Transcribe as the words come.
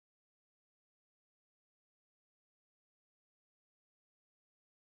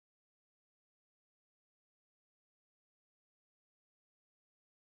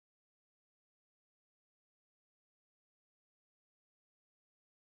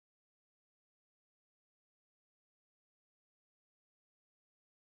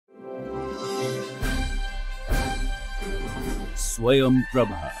Swayam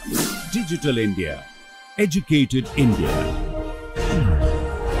Prabha. Digital India. Educated India.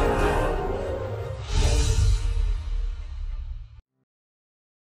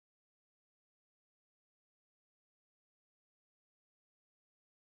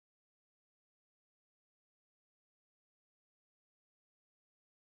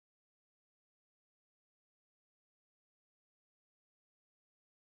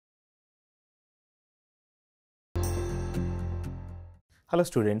 Hello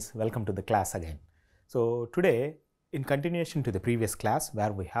students, welcome to the class again. So today, in continuation to the previous class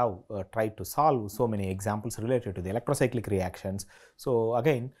where we have tried to solve so many examples related to the electrocyclic reactions. So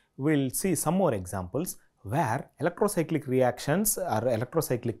again, we'll see some more examples where electrocyclic reactions or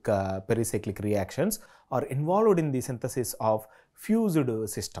electrocyclic pericyclic reactions are involved in the synthesis of fused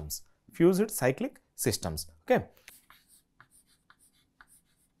systems, fused cyclic systems. Okay.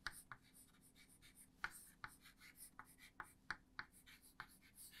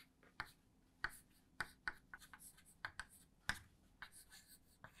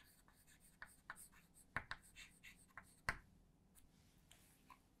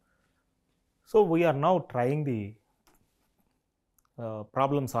 So we are now trying the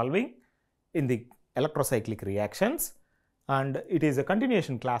problem solving in the electrocyclic reactions, and it is a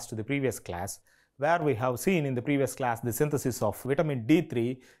continuation class to the previous class where we have seen in the previous class the synthesis of vitamin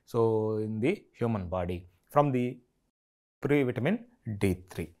D3 so in the human body from the vitamin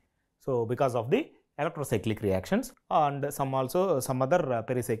D3. So because of the electrocyclic reactions and some other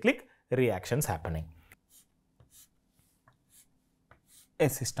pericyclic reactions happening. A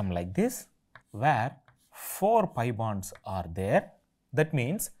system like this where 4 pi bonds are there, that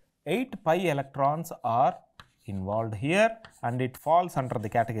means 8 pi electrons are involved here and it falls under the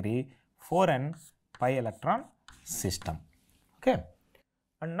category 4n pi electron system. Okay.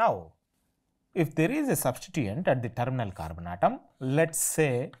 And now if there is a substituent at the terminal carbon atom, let's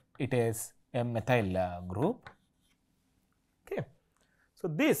say it is a methyl group. Okay. So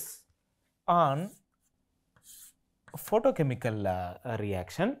this on photochemical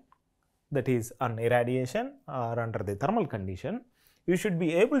reaction, that is on irradiation or under the thermal condition, you should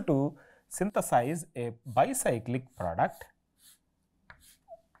be able to synthesize a bicyclic product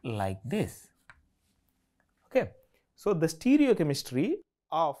like this. Okay. So the stereochemistry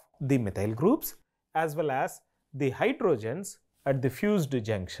of the methyl groups as well as the hydrogens at the fused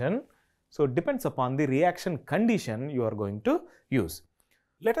junction, so depends upon the reaction condition you are going to use.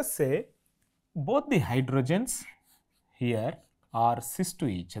 Let us say both the hydrogens here are cis to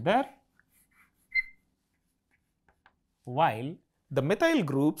each other, while the methyl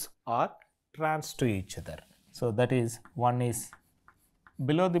groups are trans to each other. So that is, one is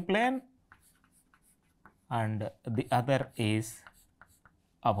below the plane and the other is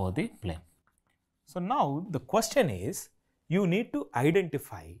above the plane. So now the question is, you need to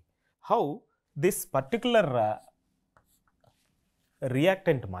identify how this particular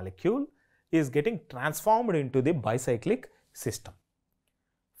reactant molecule is getting transformed into the bicyclic system.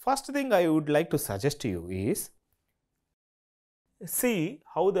 First thing I would like to suggest to you is, see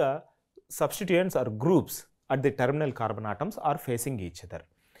how the substituents or groups at the terminal carbon atoms are facing each other.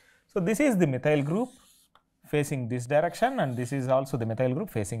 So this is the methyl group facing this direction and this is also the methyl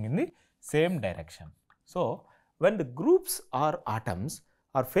group facing in the same direction. So when the groups or atoms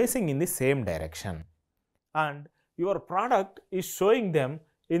are facing in the same direction and your product is showing them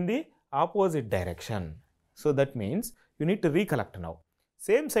in the opposite direction, so that means you need to recollect now.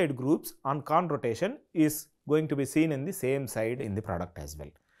 Same side groups on con rotation is going to be seen in the same side in the product as well.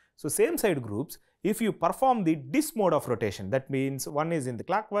 So same side groups, if you perform the dis mode of rotation, that means one is in the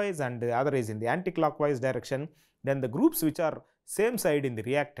clockwise and the other is in the anti-clockwise direction, then the groups which are same side in the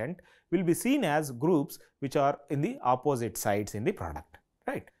reactant will be seen as groups which are in the opposite sides in the product,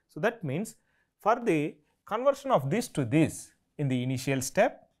 right. So that means for the conversion of this to this in the initial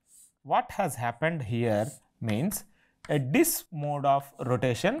step, what has happened here means a dis mode of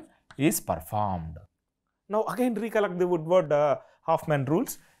rotation is performed. Now again recollect the Woodward Hoffman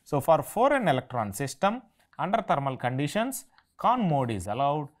rules. So for 4n electron system, under thermal conditions, con mode is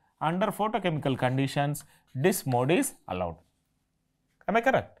allowed, under photochemical conditions, dis mode is allowed. Am I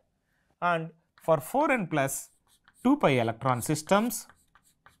correct? And for 4n plus 2 pi electron systems,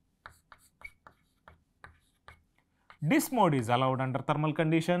 dis mode is allowed under thermal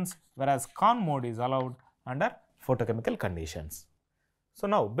conditions, whereas con mode is allowed under photochemical conditions. So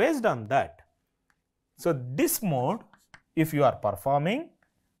now based on that, so dis mode if you are performing,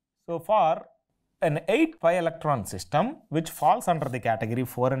 so for an 8 pi electron system which falls under the category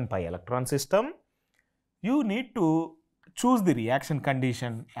 4n pi electron system, you need to choose the reaction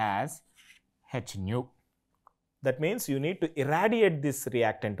condition as H nu. That means you need to irradiate this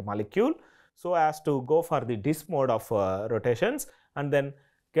reactant molecule so as to go for the dis mode of rotations and then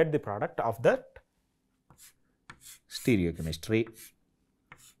get the product of that stereochemistry.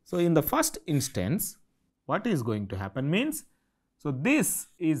 So, in the first instance, what is going to happen means, so this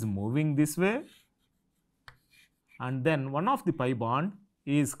is moving this way and then one of the pi bond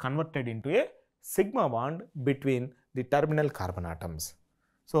is converted into a sigma bond between the terminal carbon atoms.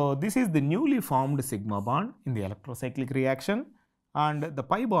 So, this is the newly formed sigma bond in the electrocyclic reaction and the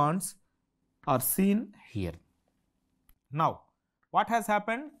pi bonds are seen here. Now, what has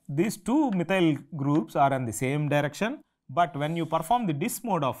happened? These two methyl groups are in the same direction, but when you perform the dis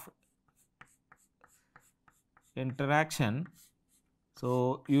mode of interaction,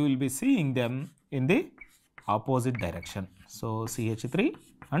 so you will be seeing them in the opposite direction. So, CH3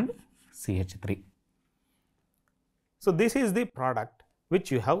 and CH3. So, this is the product which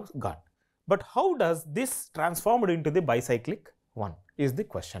you have got. But how does this transformed into the bicyclic one is the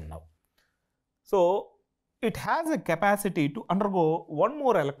question now. So, it has a capacity to undergo one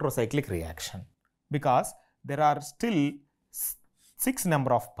more electrocyclic reaction because there are still 6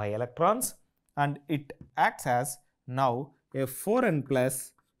 number of pi electrons and it acts as now a 4n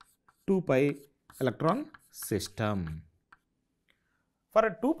plus 2 pi electron system. For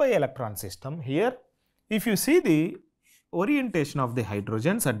a 2 pi electron system here, if you see the orientation of the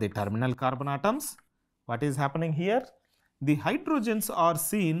hydrogens at the terminal carbon atoms, what is happening here? The hydrogens are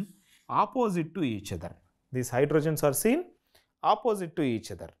seen opposite to each other. These hydrogens are seen opposite to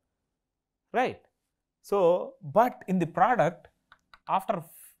each other, right? So, but in the product, after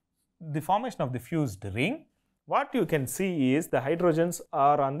the formation of the fused ring, what you can see is the hydrogens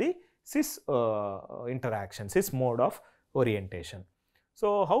are on the cis interaction, cis mode of orientation.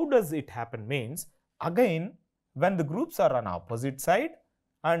 So, how does it happen means, again when the groups are on opposite side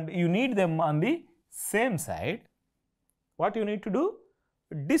and you need them on the same side, what you need to do?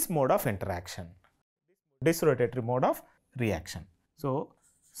 Dis mode of interaction, disrotatory mode of reaction. So,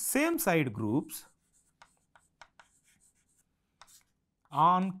 same side groups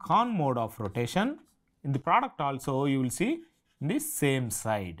on con mode of rotation, in the product also you will see in the same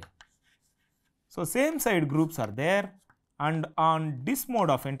side. So, same side groups are there and on dis mode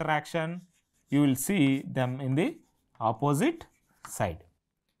of interaction you will see them in the opposite side.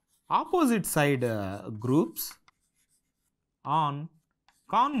 Opposite side groups on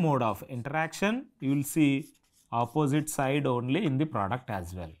con mode of interaction you will see opposite side only in the product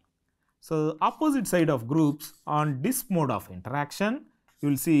as well. So, opposite side of groups on dis mode of interaction you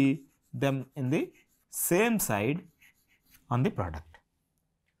will see them in the same side on the product.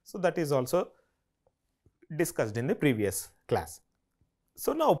 So, that is also discussed in the previous class.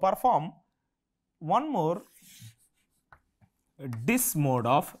 So, now perform one more dis mode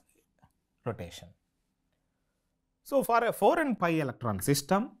of rotation. So, for a 4n pi electron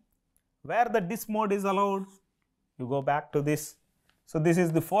system where the dis mode is allowed, you go back to this. So, this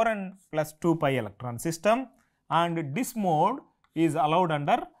is the 4n plus 2 pi electron system and dis mode is allowed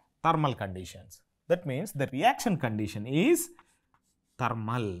under thermal conditions. That means the reaction condition is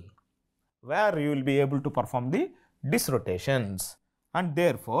thermal, where you will be able to perform the dis rotations and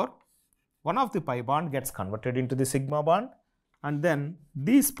therefore, one of the pi bond gets converted into the sigma bond and then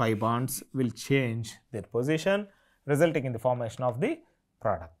these pi bonds will change their position, resulting in the formation of the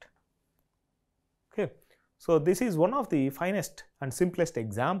product. Okay. So, this is one of the finest and simplest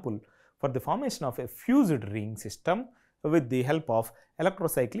example for the formation of a fused ring system with the help of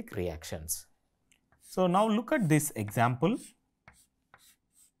electrocyclic reactions. So, now look at this example.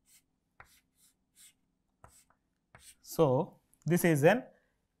 So, this is an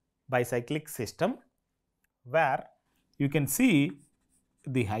bicyclic system where you can see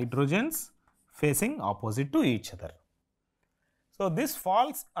the hydrogens facing opposite to each other. So, this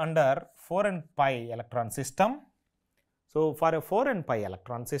falls under 4n pi electron system. So, for a 4n pi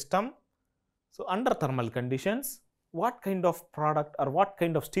electron system, so under thermal conditions, what kind of product or what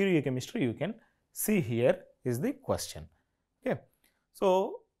kind of stereochemistry you can see here is the question. Okay.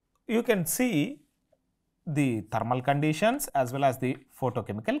 So, you can see the thermal conditions as well as the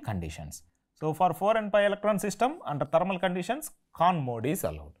photochemical conditions. So, for 4n pi electron system under thermal conditions, con mode is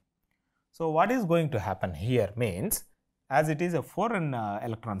allowed. So, what is going to happen here means, as it is a 4n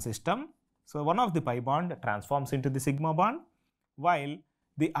electron system, so one of the pi bond transforms into the sigma bond while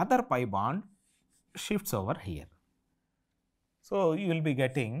the other pi bond shifts over here. So, you will be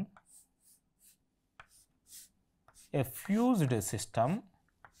getting a fused system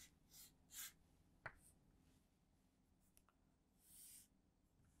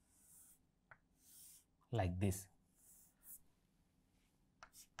like this.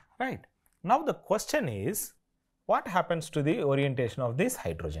 right? Now the question is, what happens to the orientation of these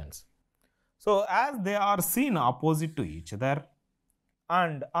hydrogens? So as they are seen opposite to each other,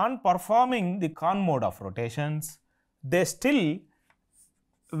 and on performing the Kahn mode of rotations, they still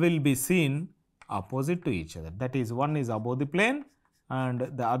will be seen opposite to each other. That is, one is above the plane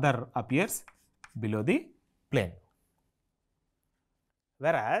and the other appears below the plane.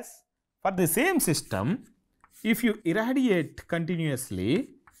 Whereas for the same system, if you irradiate continuously,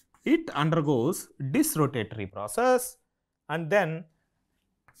 it undergoes disrotatory process and then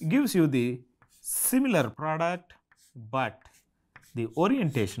gives you the similar product, but the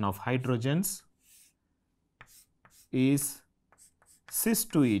orientation of hydrogens is cis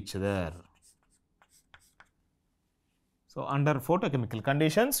to each other. So under photochemical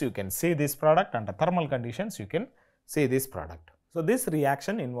conditions, you can see this product, under thermal conditions, you can see this product. So this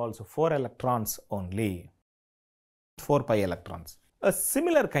reaction involves 4 electrons only, 4 pi electrons. A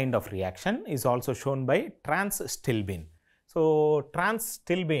similar kind of reaction is also shown by trans-stilbene. So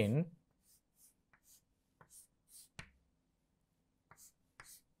trans-stilbene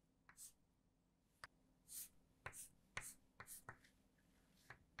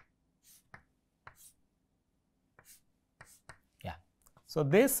so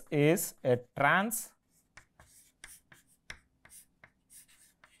this is a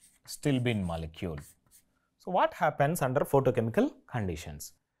trans-stilbene molecule. So what happens under photochemical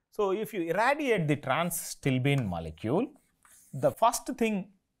conditions? So if you irradiate the trans-stilbene molecule, the first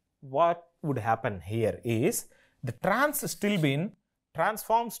thing what would happen here is the trans-stilbene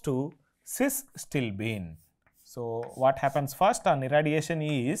transforms to cis-stilbene. So what happens first on irradiation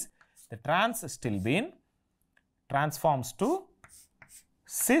is the trans-stilbene transforms to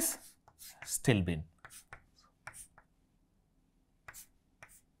cis-stilbene.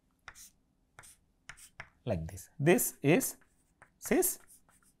 Like this. This is cis-stilbene.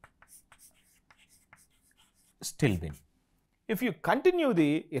 If you continue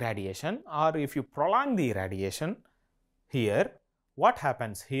the irradiation or if you prolong the irradiation here, what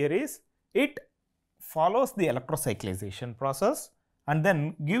happens here is it follows the electrocyclization process and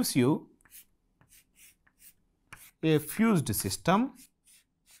then gives you a fused system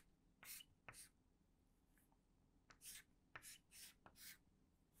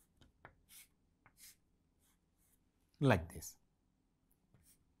like this.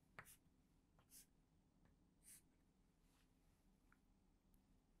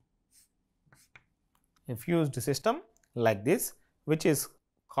 A fused system like this, which is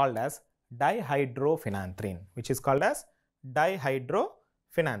called as dihydrophenanthrin,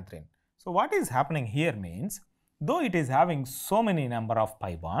 So what is happening here means, though it is having so many number of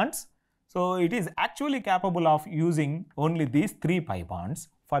pi bonds, so it is actually capable of using only these 3 pi bonds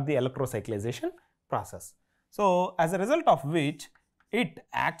for the electrocyclization process. So as a result of which it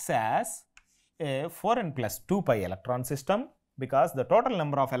acts as a 4n plus 2 pi electron system, because the total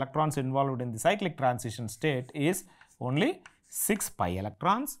number of electrons involved in the cyclic transition state is only 6 pi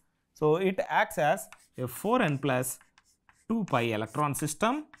electrons. So it acts as a 4n plus 2 pi electron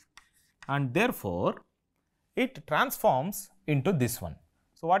system and therefore it transforms into this one.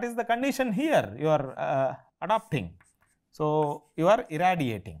 So what is the condition here you are adopting? So you are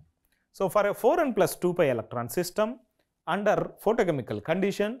irradiating. So for a 4n plus 2 pi electron system under photochemical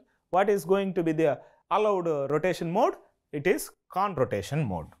condition, what is going to be the allowed rotation mode? It is Kahn rotation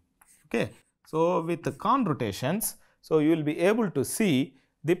mode. Okay. So with the Kahn rotations, so you will be able to see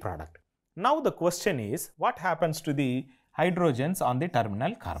the product. Now the question is, what happens to the hydrogens on the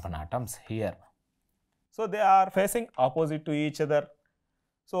terminal carbon atoms here? So they are facing opposite to each other.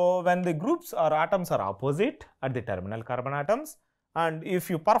 So when the groups or atoms are opposite at the terminal carbon atoms, and if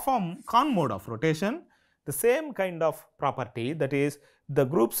you perform Kahn mode of rotation, the same kind of property, that is the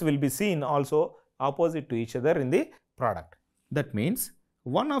groups will be seen also opposite to each other in the product. That means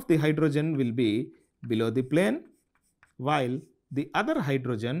one of the hydrogen will be below the plane while the other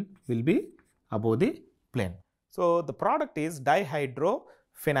hydrogen will be above the plane. So the product is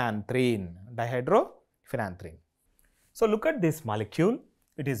dihydrophenanthrin. So look at this molecule,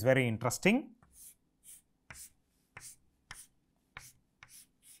 it is very interesting.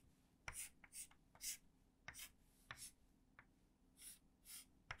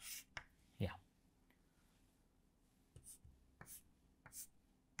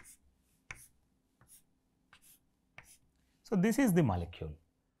 So this is the molecule.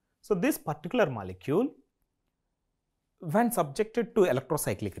 So this particular molecule, when subjected to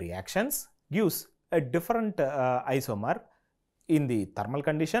electrocyclic reactions, gives a different isomer in the thermal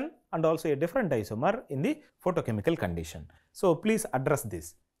condition and also a different isomer in the photochemical condition. So please address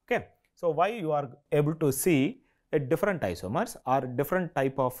this. Okay. So why you are able to see at different isomers or different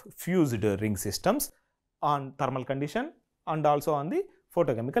type of fused ring systems on thermal condition and also on the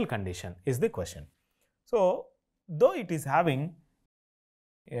photochemical condition is the question. So, though it is having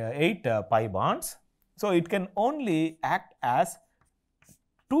 8 pi bonds, so it can only act as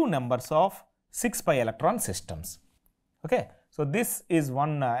 2 numbers of 6 pi electron systems. Okay. So, this is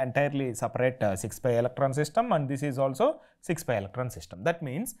one entirely separate 6 pi electron system, and this is also 6 pi electron system. That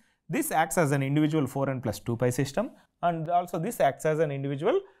means, this acts as an individual 4n plus 2 pi system, and also this acts as an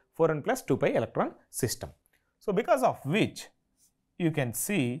individual 4n plus 2 pi electron system. So, because of which you can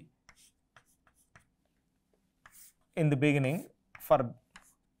see in the beginning, for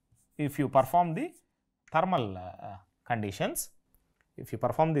if you perform the thermal conditions, if you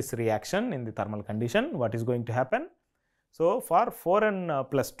perform this reaction in the thermal condition, what is going to happen? So, for 4n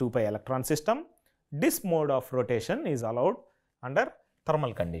plus 2 pi electron system, this mode of rotation is allowed under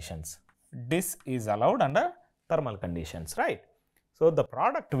thermal conditions. This is allowed under thermal conditions, right. So, the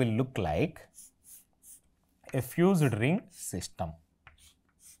product will look like a fused ring system.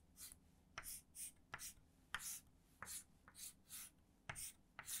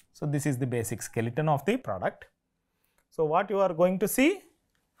 So, this is the basic skeleton of the product. So, what you are going to see,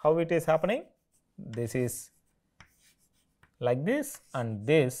 how it is happening? This is like this and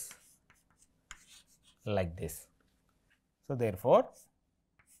this like this. So, therefore,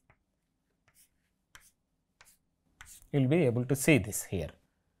 you will be able to see this here,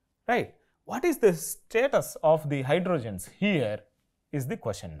 right. What is the status of the hydrogens here is the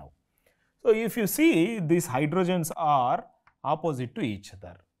question now. So, if you see, these hydrogens are opposite to each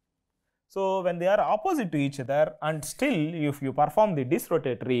other. So, when they are opposite to each other and still if you perform the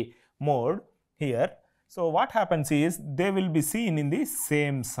disrotatory mode here, so what happens is they will be seen in the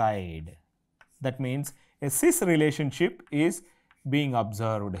same side. That means, a cis relationship is being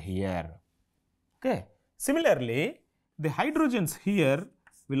observed here. Okay. Similarly, the hydrogens here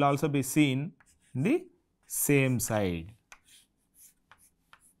will also be seen in the same side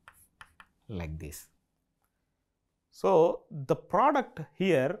like this. So, the product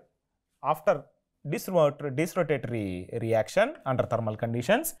here after disrotatory reaction under thermal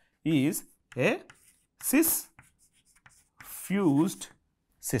conditions is a cis fused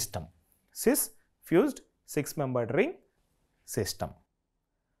system, cis fused 6-membered ring system.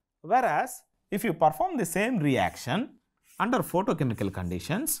 Whereas, if you perform the same reaction under photochemical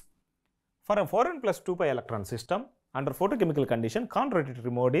conditions, for a 4n plus 2 pi electron system, under photochemical condition,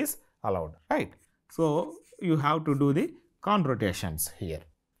 conrotatory mode is allowed, right. So, you have to do the conrotations here.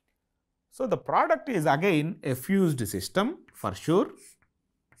 So, the product is again a fused system for sure,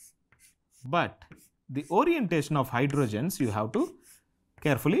 but the orientation of hydrogens you have to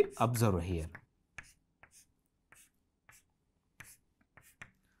carefully observe here.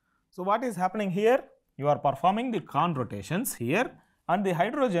 So, what is happening here? You are performing the conrotations here, and the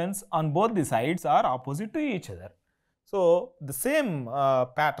hydrogens on both the sides are opposite to each other. So, the same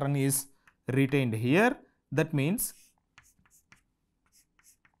pattern is retained here. That means,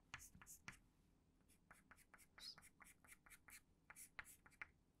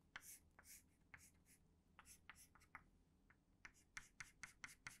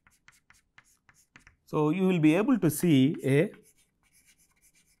 so you will be able to see a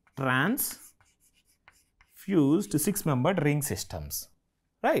trans fused 6-membered ring systems,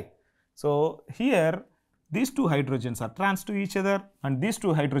 right. So, here these two hydrogens are trans to each other, and these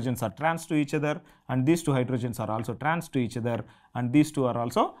two hydrogens are trans to each other, and these two hydrogens are also trans to each other, and these two are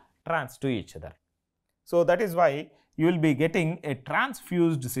also trans to each other. So, that is why you will be getting a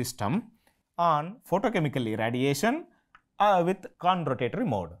transfused system on photochemical irradiation with conrotatory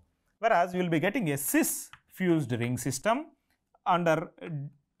mode, whereas you will be getting a cis fused ring system under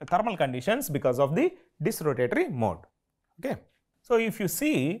thermal conditions because of the disrotatory mode. Okay. So, if you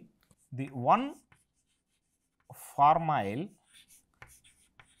see the 1-formyl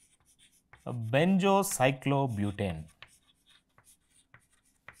benzocyclobutane.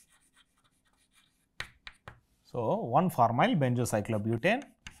 So, 1-formyl benzocyclobutane.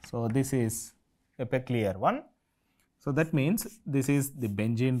 So, this is a clear one. So, that means this is the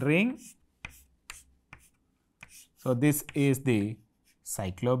benzene ring. So, this is the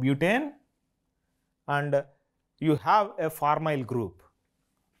cyclobutane, and you have a formyl group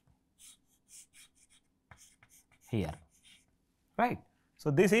here, right.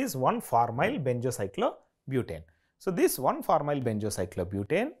 So, this is 1-formyl benzocyclobutane. So, this 1-formyl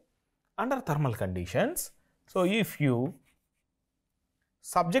benzocyclobutane under thermal conditions. So, if you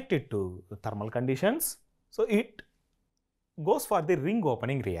subject it to thermal conditions, so it goes for the ring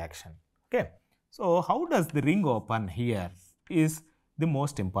opening reaction. Okay. So, how does the ring open here is the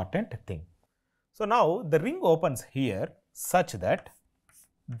most important thing. So, now the ring opens here such that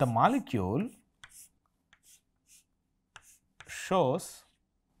the molecule shows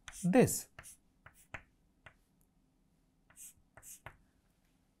this.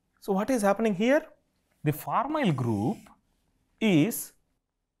 So, what is happening here? The formyl group is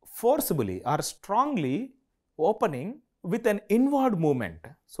forcibly or strongly opening with an inward movement.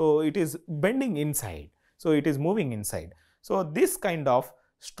 So, it is bending inside. So, it is moving inside. So, this kind of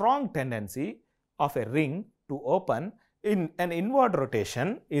strong tendency of a ring to open in an inward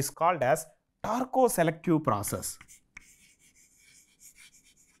rotation is called as Tarko-selective process.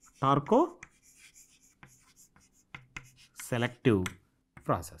 Tarko-selective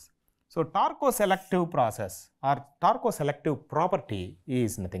process. So, Tarko-selective process or Tarko-selective property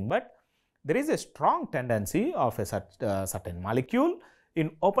is nothing but there is a strong tendency of a certain molecule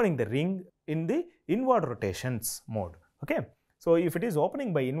in opening the ring in the inward rotations mode. Okay. So, if it is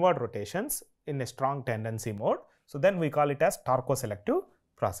opening by inward rotations in a strong tendency mode, so then we call it as Tarko-selective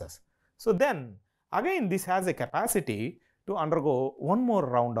process. So, then again this has a capacity to undergo one more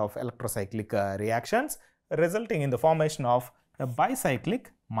round of electrocyclic reactions resulting in the formation of a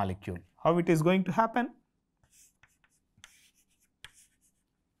bicyclic molecule. How it is going to happen?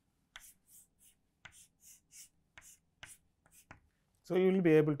 So, you will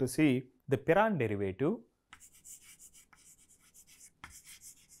be able to see the Piran derivative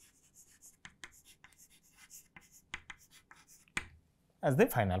as the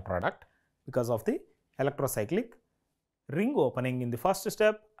final product because of the electrocyclic ring opening in the first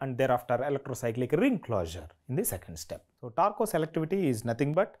step and thereafter electrocyclic ring closure in the second step. So, Tarko-selectivity is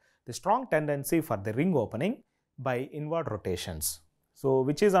nothing but the strong tendency for the ring opening by inward rotations. So,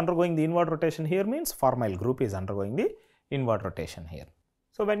 which is undergoing the inward rotation here means formyl group is undergoing the inward rotation here.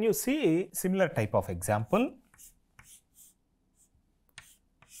 So, when you see similar type of example,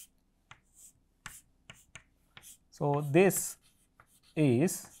 so this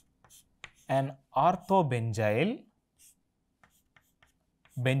is an orthobenzyl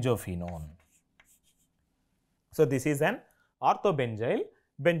benzophenone. So, this is an orthobenzyl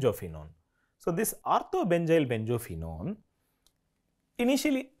benzophenone. So, this orthobenzyl benzophenone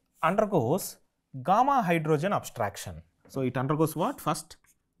initially undergoes gamma hydrogen abstraction. So, it undergoes what? First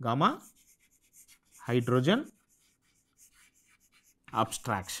gamma hydrogen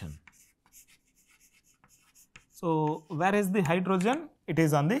abstraction. So, where is the hydrogen? It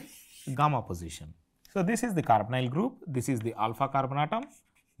is on the gamma position. So, this is the carbonyl group, this is the alpha carbon atom,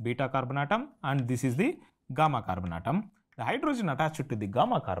 beta carbon atom and this is the gamma carbon atom. The hydrogen attached to the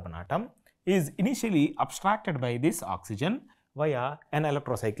gamma carbon atom is initially abstracted by this oxygen via an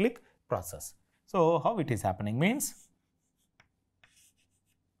electrocyclic process. So, how it is happening means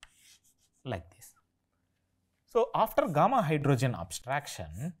like this. So, after gamma hydrogen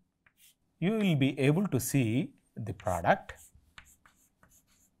abstraction, you will be able to see the product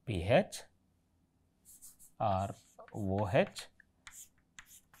pH or OH,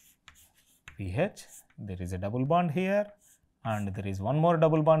 pH, there is a double bond here and there is one more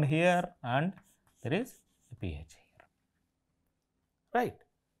double bond here and there is a pH here, right.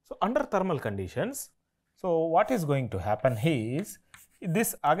 So, under thermal conditions, so what is going to happen is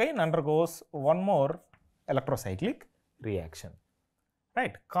this again undergoes one more electrocyclic reaction,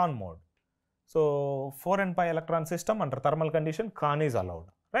 right, Kahn mode. So, 4n pi electron system under thermal condition Kahn is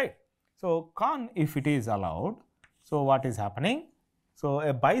allowed, right. So, Kahn if it is allowed, so what is happening? So,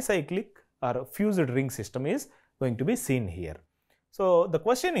 a bicyclic or fused ring system is going to be seen here. So, the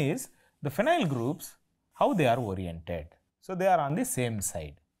question is the phenyl groups how they are oriented. So, they are on the same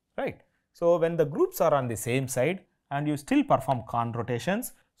side, right. So, when the groups are on the same side and you still perform Kahn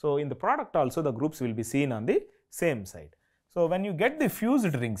rotations, so in the product also the groups will be seen on the same side. So, when you get the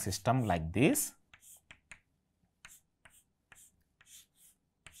fused ring system like this,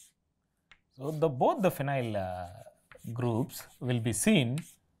 so both the phenyl groups will be seen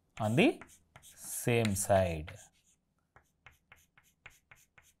on the same side.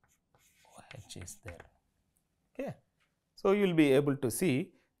 OH is there. Okay. So, you will be able to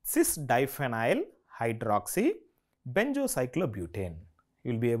see cis diphenyl hydroxy benzocyclobutane.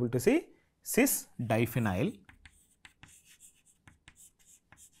 You will be able to see cis diphenyl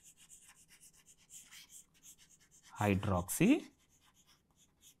hydroxy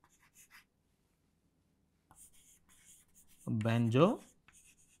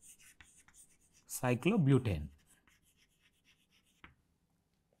benzocyclobutane.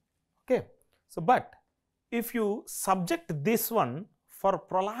 Okay. So, but if you subject this one for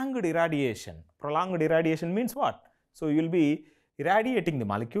prolonged irradiation means what? So, you will be irradiating the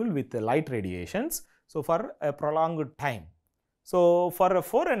molecule with light radiations, so for a prolonged time. So, for a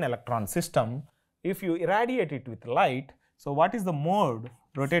 4n electron system, if you irradiate it with light, so what is the mode,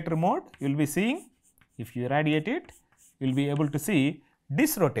 rotatory mode? You will be seeing, if you irradiate it, you will be able to see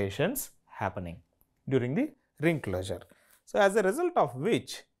disrotations happening during the ring closure. So, as a result of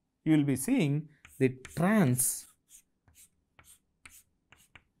which you will be seeing the trans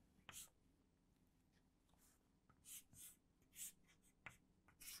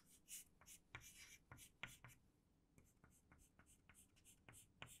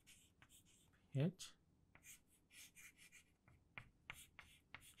pH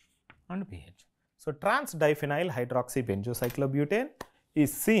and pH. So, trans diphenyl hydroxy benzocyclobutane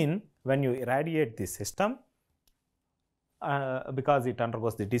is seen when you irradiate the system because it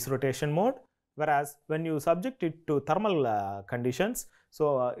undergoes the disrotation mode, whereas when you subject it to thermal conditions,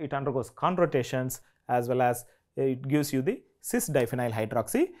 so it undergoes conrotations as well as it gives you the cis diphenyl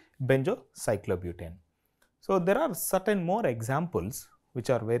hydroxy benzocyclobutane. So, there are certain more examples which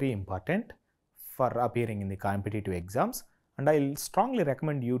are very important for appearing in the competitive exams, and I will strongly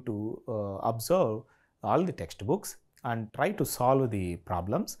recommend you to observe all the textbooks and try to solve the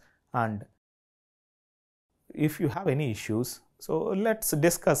problems, and if you have any issues, so let us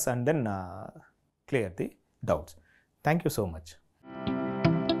discuss and then clear the doubts. Thank you so much.